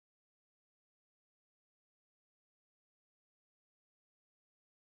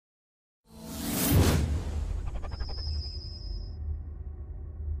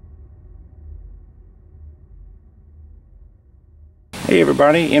Hey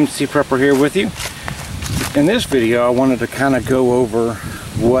everybody, MC Prepper here with you. In this video I wanted to kind of go over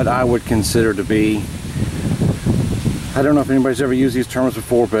what I would consider to be, I don't know if anybody's ever used these terms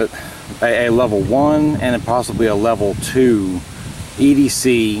before, but a level 1 and possibly a level 2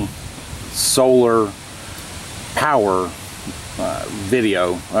 EDC solar power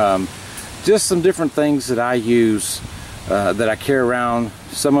video. Just some different things that I use, that I carry around.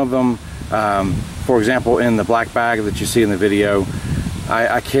 Some of them, for example, in the black bag that you see in the video,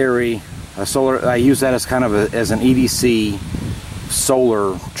 I carry a solar, I use that as kind of as an EDC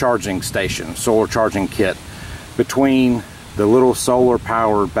solar charging station, solar charging kit, between the little solar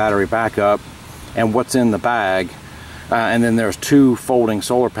powered battery backup and what's in the bag. And then there's two folding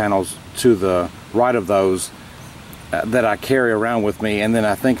solar panels to the right of those that I carry around with me. And then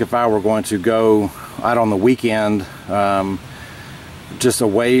I think if I were going to go out on the weekend, just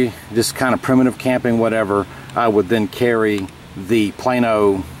away, just kind of primitive camping, whatever, I would then carry the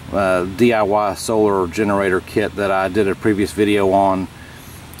Plano DIY solar generator kit that I did a previous video on.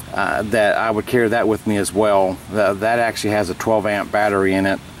 That I would carry that with me as well. That actually has a 12 amp battery in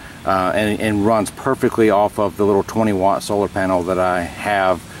it, and runs perfectly off of the little 20-watt solar panel that I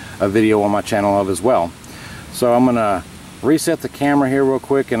have a video on my channel of as well. So I'm gonna reset the camera here real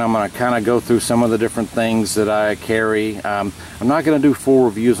quick, and I'm gonna kind of go through some of the different things that I carry. I'm not gonna do full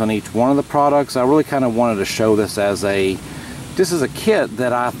reviews on each one of the products. I really kind of wanted to show this as a kit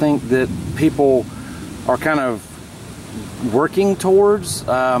that I think that people are kind of working towards.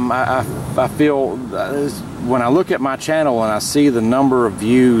 I feel when I look at my channel and I see the number of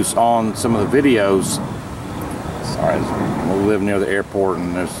views on some of the videos, sorry, we live near the airport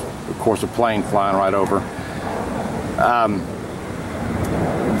and there's of course a plane flying right over.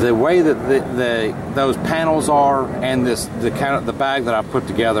 The way that those panels are, and the kind of the bag that I put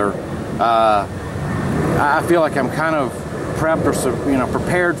together, I feel like I'm kind of prepped, or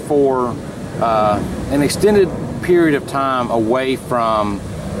prepared for an extended period of time away from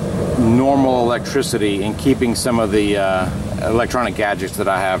normal electricity and keeping some of the electronic gadgets that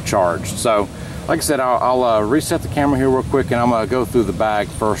I have charged. So like I said, I'll reset the camera here real quick, and I'm going to go through the bag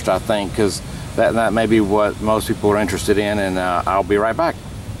first, I think, because that may be what most people are interested in, and I'll be right back.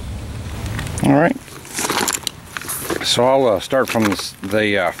 All right, so I'll start from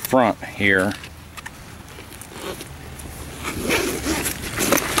the front here.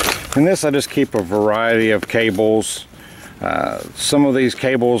 In this I just keep a variety of cables. Some of these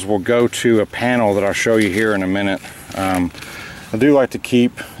cables will go to a panel that I'll show you here in a minute. I do like to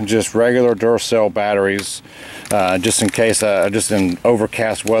keep just regular Duracell batteries, just in case just in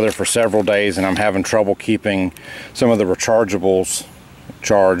overcast weather for several days and I'm having trouble keeping some of the rechargeables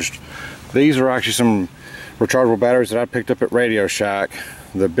charged. These are actually some rechargeable batteries that I picked up at Radio Shack.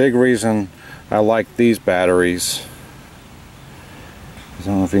 The big reason I like these batteries, I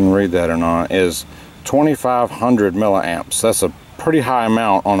don't know if you can read that or not, is 2500 milliamps. That's a pretty high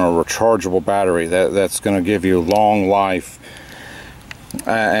amount on a rechargeable battery. That's going to give you long life.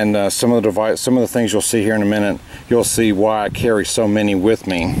 And some of the things you'll see here in a minute, you'll see why I carry so many with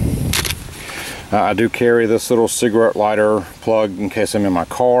me. I do carry this little cigarette lighter plug in case I'm in my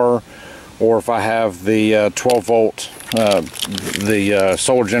car, or if I have the 12 volt the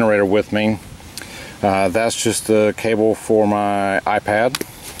solar generator with me. That's just the cable for my iPad.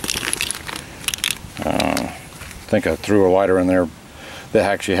 I think I threw a lighter in there that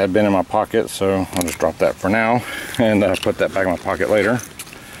actually had been in my pocket, so I'll just drop that for now and put that back in my pocket later.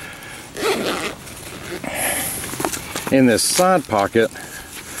 In this side pocket,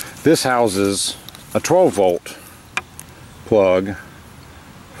 this houses a 12 volt plug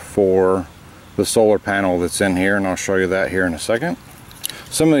for the solar panel that's in here, and I'll show you that here in a second.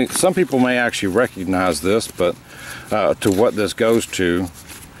 Some people may actually recognize this, but to what this goes to,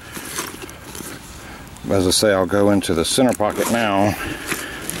 as I say, I'll go into the center pocket now,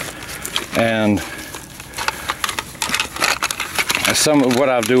 and what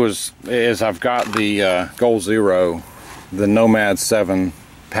I'll do is I've got the Goal Zero, the Nomad 7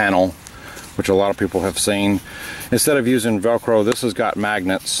 panel, which a lot of people have seen. Instead of using Velcro, this has got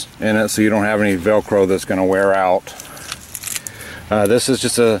magnets in it, so you don't have any Velcro that's going to wear out. This is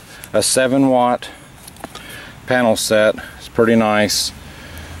just a 7-watt panel set. It's pretty nice.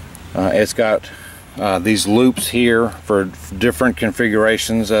 It's got these loops here for different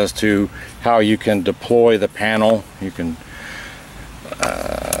configurations as to how you can deploy the panel. You can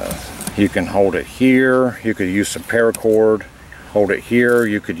hold it here. You could use some paracord, hold it here.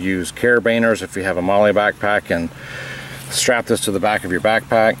 You could use carabiners if you have a MOLLE backpack and strap this to the back of your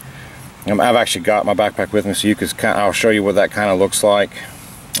backpack. I've actually got my backpack with me, so I'll show you what that kind of looks like.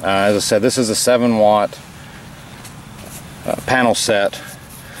 As I said, this is a 7-watt panel set.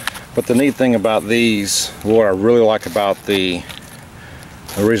 But the neat thing about these, what I really like about the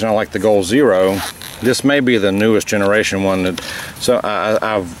reason I like the Goal Zero, this may be the newest generation one. So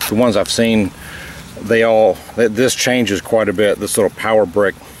the ones I've seen, this changes quite a bit. This little power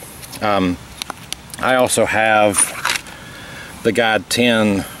brick. I also have the Guide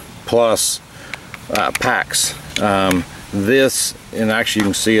 10 Plus packs. This, and actually you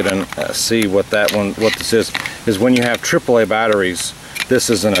can see it and see what this is when you have AAA batteries. This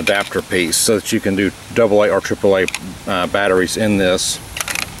is an adapter piece so that you can do AA or AAA batteries in this.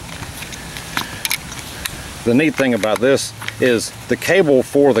 The neat thing about this is the cable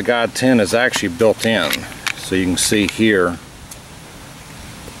for the Guide 10 is actually built in. So you can see here,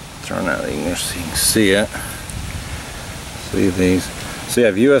 turn that, you can see it. See these. So you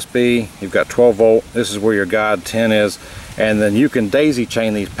have USB, you've got 12 volt, this is where your Guide 10 is, and then you can daisy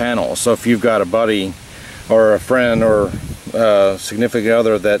chain these panels. So if you've got a buddy or a friend or significant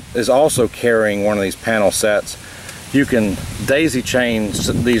other that is also carrying one of these panel sets, you can daisy chain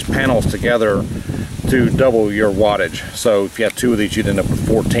these panels together to double your wattage. So if you have two of these, you'd end up with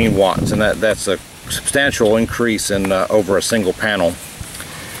 14 watts, and that's a substantial increase in over a single panel.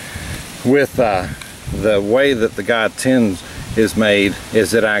 With the way that the Guide 10 is made,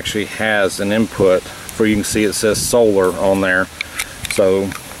 is it actually has an input for, you can see it says solar on there. So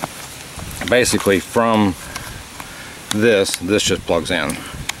basically from this just plugs in,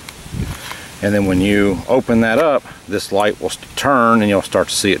 and then when you open that up, this light will turn and you'll start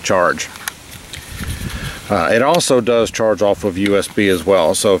to see it charge. It also does charge off of USB as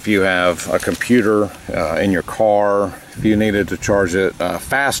well. So if you have a computer in your car, if you needed to charge it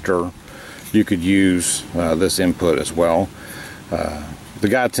faster, you could use this input as well. The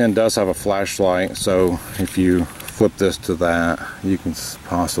Guide 10 does have a flashlight, so if you flip this to that, you can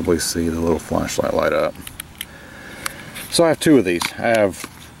possibly see the little flashlight light up. So I have two of these. I have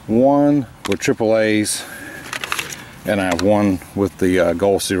one with AAA's, and I have one with the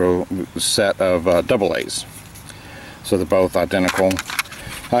Goal Zero set of AA's. So they're both identical.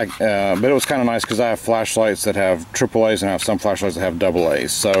 But it was kind of nice because I have flashlights that have AAA's and I have some flashlights that have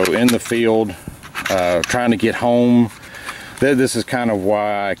AA's. So in the field, trying to get home, this is kind of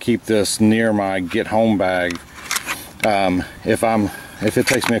why I keep this near my get home bag. If it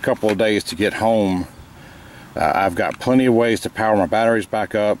takes me a couple of days to get home, I've got plenty of ways to power my batteries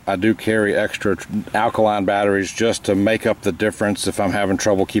back up. I do carry extra alkaline batteries just to make up the difference if I'm having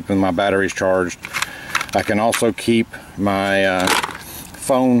trouble keeping my batteries charged. I can also keep my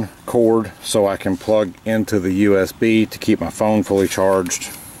phone cord so I can plug into the USB to keep my phone fully charged.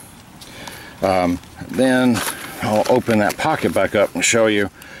 Then I'll open that pocket back up and show you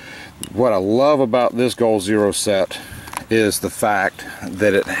what I love about this Goal Zero set is the fact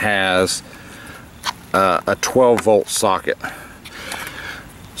that it has a 12 volt socket.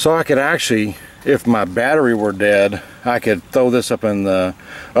 So I could actually, if my battery were dead, I could throw this up in the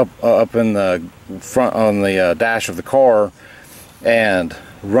front on the dash of the car and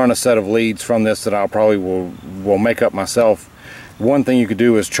run a set of leads from this that I'll probably will make up myself. One thing you could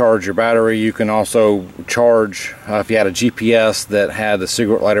do is charge your battery. You can also charge if you had a GPS that had a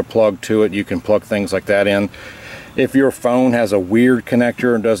cigarette lighter plug to it, you can plug things like that in. If your phone has a weird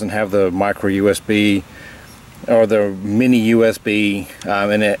connector and doesn't have the micro USB or the mini USB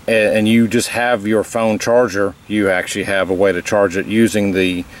and you just have your phone charger, you actually have a way to charge it using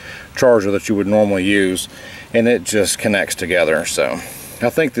the charger that you would normally use, and it just connects together. So I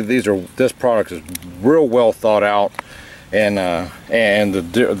think that this product is real well thought out, and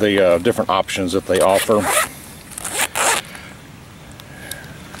the different options that they offer.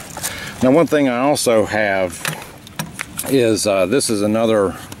 Now, one thing I also have is this is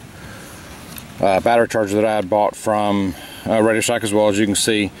another battery charger that I had bought from Radio Shack as well, as you can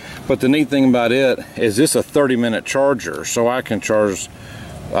see. But the neat thing about it is this is a 30-minute charger, so I can charge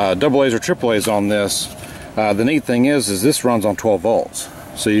AA's or AAA's on this. The neat thing is this runs on 12 volts.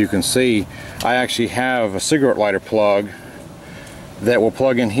 So you can see I actually have a cigarette lighter plug that will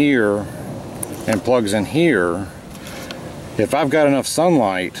plug in here and plugs in here. If I've got enough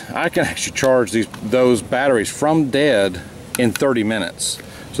sunlight, I can actually charge those batteries from dead in 30 minutes.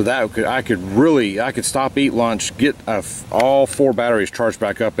 So that I could stop, eat lunch, get all 4 batteries charged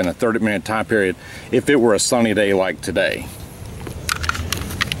back up in a 30-minute time period if it were a sunny day like today.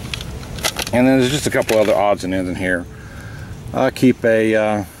 And then there's just a couple other odds and ends in here. I keep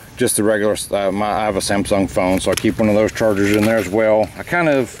just the regular, I have a Samsung phone, so I keep one of those chargers in there as well. I kind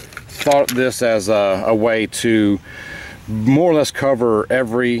of thought this as a way to more or less cover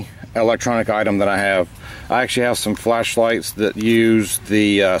every electronic item that I have. I actually have some flashlights that use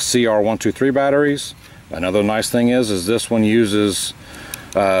the CR123 batteries, Another nice thing is this one uses,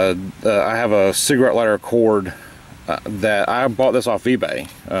 I have a cigarette lighter cord that I bought this off eBay,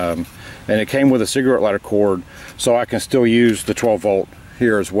 and it came with a cigarette lighter cord, so I can still use the 12 volt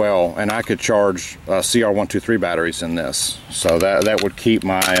here as well, and I could charge CR123 batteries in this, so that would keep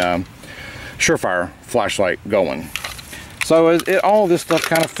my Surefire flashlight going. So all this stuff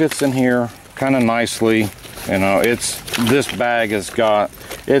kind of fits in here kind of nicely. You know, this bag has got,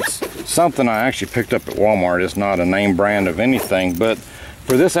 it's something I actually picked up at Walmart. It's not a name brand of anything, but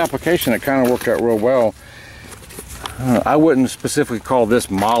for this application it kind of worked out real well. I wouldn't specifically call this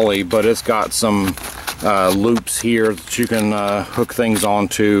Molly, but it's got some loops here that you can hook things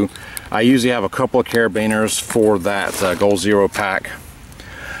onto. I usually have a couple of carabiners for that Goal Zero pack,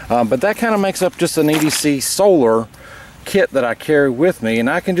 but that kind of makes up just an EDC Solar kit that I carry with me, and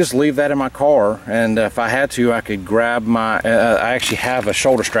I can just leave that in my car, and if I had to, I could grab my I actually have a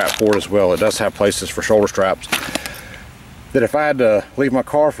shoulder strap for it as well. It does have places for shoulder straps, that if I had to leave my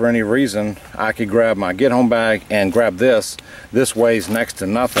car for any reason, I could grab my get home bag and grab this. This weighs next to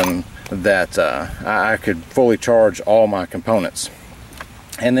nothing, that I could fully charge all my components.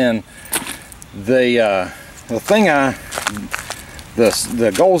 And then the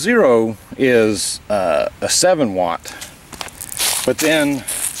Goal Zero is a 7 watt, but then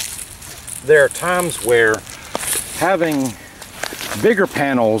there are times where having bigger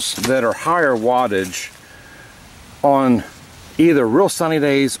panels that are higher wattage on either real sunny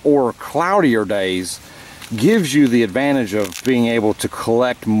days or cloudier days gives you the advantage of being able to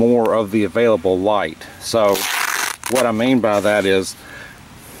collect more of the available light. So what I mean by that is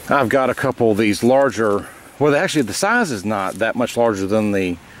I've got a couple of these larger, well actually the size is not that much larger than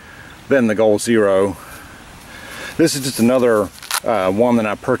the Goal Zero. This is just another one that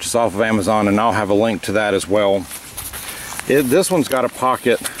I purchased off of Amazon, and I'll have a link to that as well. This one's got a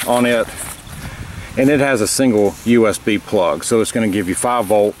pocket on it, and it has a single USB plug, so it's going to give you 5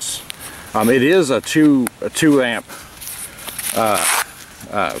 volts. It is a 2 amp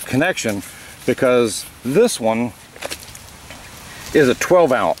connection, because this one is a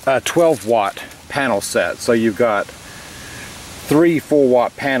 12 watt panel set. So you've got 3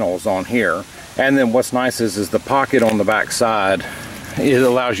 4-watt panels on here, and then what's nice is the pocket on the back side. It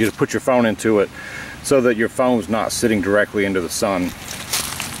allows you to put your phone into it, so that your phone's not sitting directly into the sun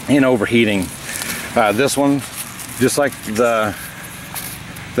and overheating. This one, just like the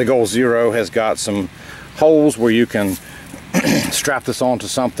Goal Zero, has got some holes where you can strap this onto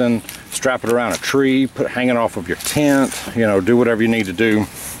something, strap it around a tree, hang it off of your tent, you know, do whatever you need to do.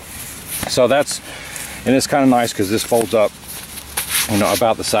 So and it's kind of nice because this folds up, you know,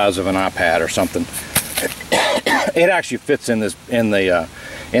 about the size of an iPad or something. It actually fits in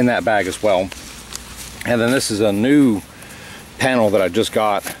that bag as well. And then this is a new panel that I just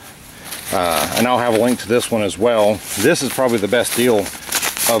got, and I'll have a link to this one as well. This is probably the best deal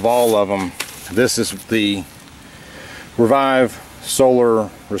of all of them. This is the Revive Solar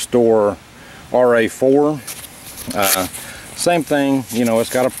Restore RA4. Same thing, you know,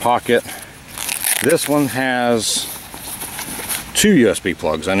 it's got a pocket. This one has 2 USB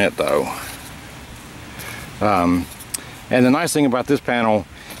plugs in it though. And the nice thing about this panel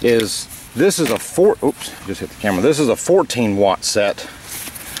is this is a just hit the camera. This is a 14 watt set.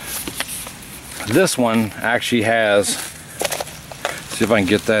 This one actually has, see if I can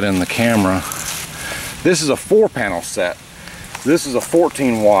get that in the camera. This is a 4 panel set. This is a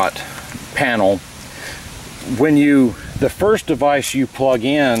 14 watt panel. When the first device you plug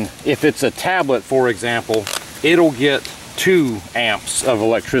in, if it's a tablet for example, it'll get 2 amps of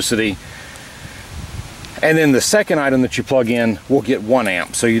electricity, and then the second item that you plug in will get 1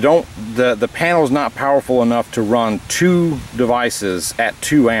 amp. So you don't, the panel's not powerful enough to run 2 devices at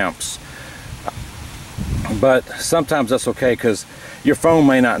 2 amps. But sometimes that's okay, because your phone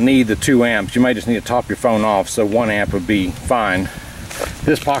may not need the 2 amps. You may just need to top your phone off, so 1 amp would be fine.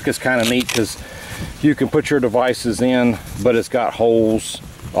 This pocket's kind of neat because you can put your devices in, but it's got holes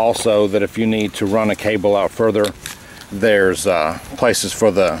also that if you need to run a cable out further, there's places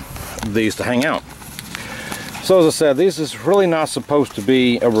for these to hang out. So as I said, this is really not supposed to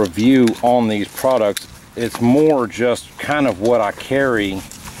be a review on these products. It's more just kind of what I carry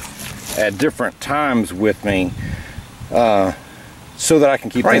at different times with me, so that I can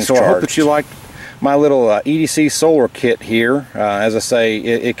keep things charged. So I hope that you liked my little EDC Solar Kit here. As I say,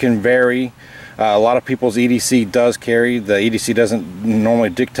 it can vary. A lot of people's EDC does carry. The EDC doesn't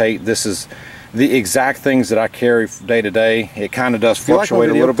normally dictate. This is the exact things that I carry day to day. It kind of does fluctuate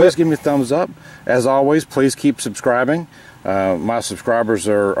a little bit. Please give me a thumbs up. As always, please keep subscribing. My subscribers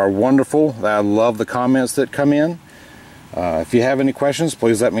are wonderful. I love the comments that come in. If you have any questions,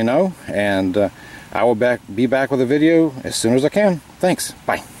 please let me know, and I will be back with a video as soon as I can. Thanks.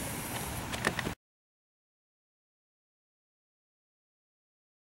 Bye.